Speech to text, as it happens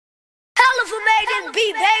on the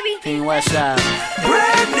beat, baby. TeamWestSide.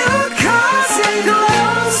 Brand new cars and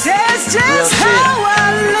clothes. That's just how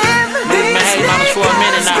I live. Been hating on us for a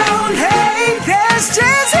minute now. That's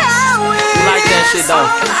just how it is. You like that shit though?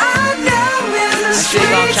 That shit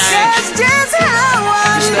gon' change. You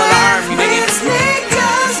still a army, nigga.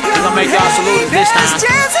 We gon' make y'all salute it this time.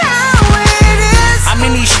 I'm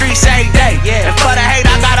in these streets every day, yeah. And for the hate,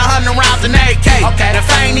 I got 100 rounds in AK. Okay. And if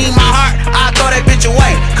I ain't need my heart, I'll throw that bitch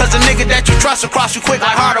away. Cause the nigga that you trust will cross you quick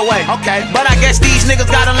like Hardaway. Okay. But I guess these niggas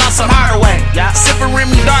gotta learn some harder way. Yeah. Sippin'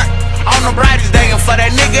 Remy dark on the brightest day. And for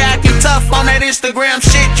that nigga acting tough on that Instagram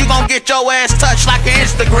shit, you gon' get your ass touched like an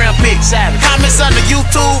Instagram pic. Savage. Comments under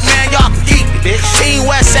YouTube, man, y'all can keep it, bitch.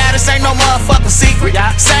 TeamWestSide, this ain't no motherfucking secret.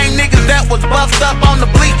 Yeah. Same niggas that was buffed up on the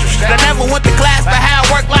bleachers, that never went to class but had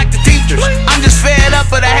work like the teachers. I'm just fed up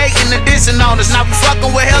of the hating and dissing on us. Now we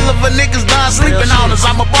fucking with Helluva niggas done sleeping on us.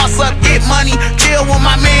 I'ma boss up, get money, chill with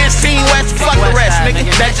my mans, TeamWest, fuck the rest, nigga.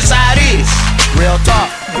 That's just how it is. Real talk.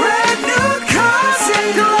 Brand new cars and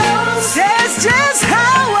clothes. That's just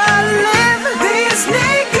how I live. These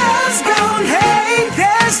niggas gon' hate.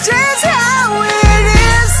 That's just how it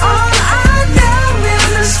is. All I know in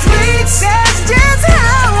the streets. That's just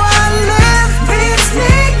how I live. These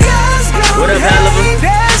niggas gon' hate.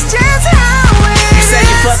 That's just how it is. You say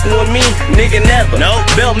you fucking with me, nigga, never. Nope.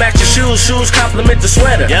 Belt match your shoes compliment the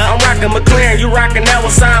sweater. Yeah. I'm rockin' McLaren, you rockin' that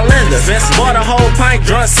with sign leather. Bought a whole pint,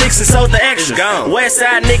 drunk 6 and sold the extra.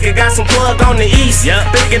 Westside nigga got some plug on the east.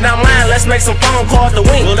 Yep. Thinking I'm lying, let's make some phone calls to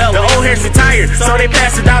wink. The old heads retired, so they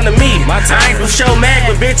passed it down to me. I ain't for show mag,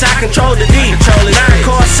 but bitch, I control the D. 9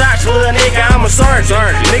 car shots, little nigga, I'm a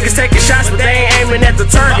sergeant. Niggas taking shots, but they ain't aiming at the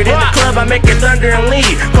target. In the club, I make it thunder and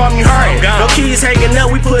lead. Call me hard. No keys hanging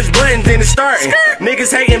up, we push buttons, then it's starting.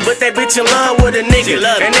 Niggas hating, but that bitch in love with a nigga.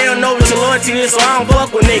 And they don't know what your loyalty is, so I don't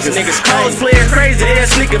fuck with niggas. Hoes playing crazy, they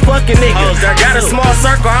sneaking fucking niggas. Got a small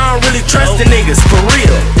circle, I don't really trust the niggas, for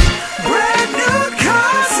real. Brand new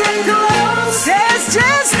cars and clothes. That's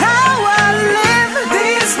just how I live.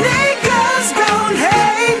 These niggas gon'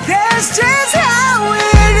 hate. That's just how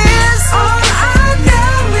it is. All I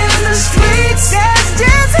know in the streets. That's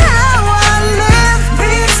just how I live.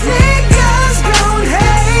 These niggas gon'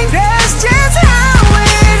 hate. That's just how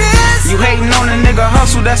it is. You hating on a nigga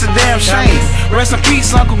hustle, that's a damn shame. Rest in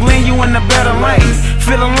peace, Uncle Glenn, you in the better lane.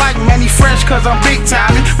 Feeling like Manny Fresh, cause I'm big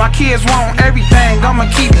time. My kids want everything, I'ma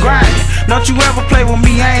keep grinding. Don't you ever play with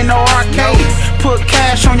me, I ain't no arcade. Put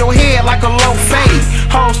cash on your head like a low fade.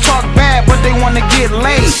 Hoes talk bad, but they wanna get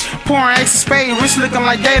laid. Pouring ace of spade, rich looking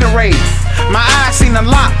like Gatorade. My eyes seen a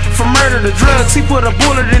lot, from murder to drugs. He put a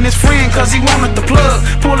bullet in his friend, cause he wanted the plug.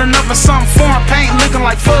 Pulling up in some foreign paint, looking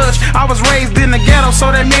like fudge. I was raised in the ghetto,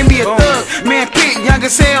 so that made me a thug. Man Pitt, young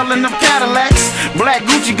as hell in them Cadillacs. Black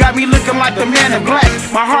Gucci got me looking like the man in black.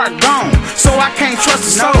 My heart gone, so I can't trust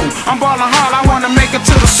a soul. I'm ballin' hard, I wanna make it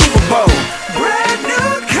to the Super Bowl. Brand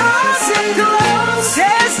new cars and clothes.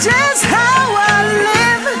 That's just how I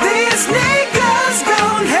live. These niggas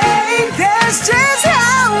gon' hate. That's just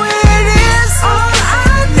how it is. All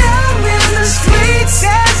I know in the streets.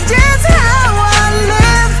 That's just how I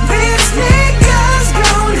live. These niggas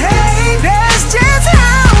gon' hate. That's just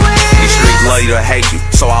how it is. These streets love you to hate you,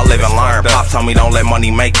 so I live and learn. Pop told me don't let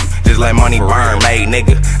money make you, just let money burn. Made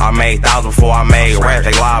nigga, I made thousands before I made rap.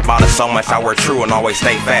 They lie about it so much, I wear true and always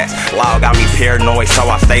stay fast. Law got me paranoid, so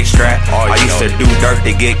I stay strapped. I used to do dirt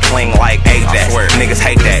to get clean like Ajax. Niggas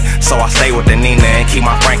hate that, so I stay with the Nina and keep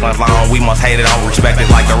my Franklin's long. We must hate it, don't respect it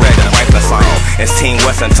like the red and Franklin song. It's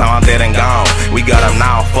TeamWest and time dead and gone. We got them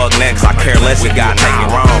now, fuck next, I care less, we got take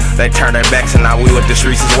it wrong. They turned their backs and now we with the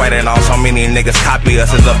streets is waiting on. So many niggas copy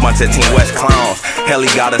us, it's a bunch of TeamWest clowns. Hell,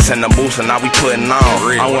 he got us in the booth and now we putting on.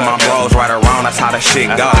 I'm with my bros right around, that's how the shit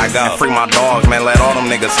go. And free my dogs, man, let all them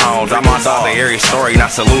niggas home. Drop my dog to every story,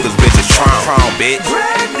 not salute this bitch, it's Tron, bitch.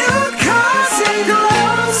 Brand new cars and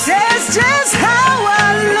clothes. That's just how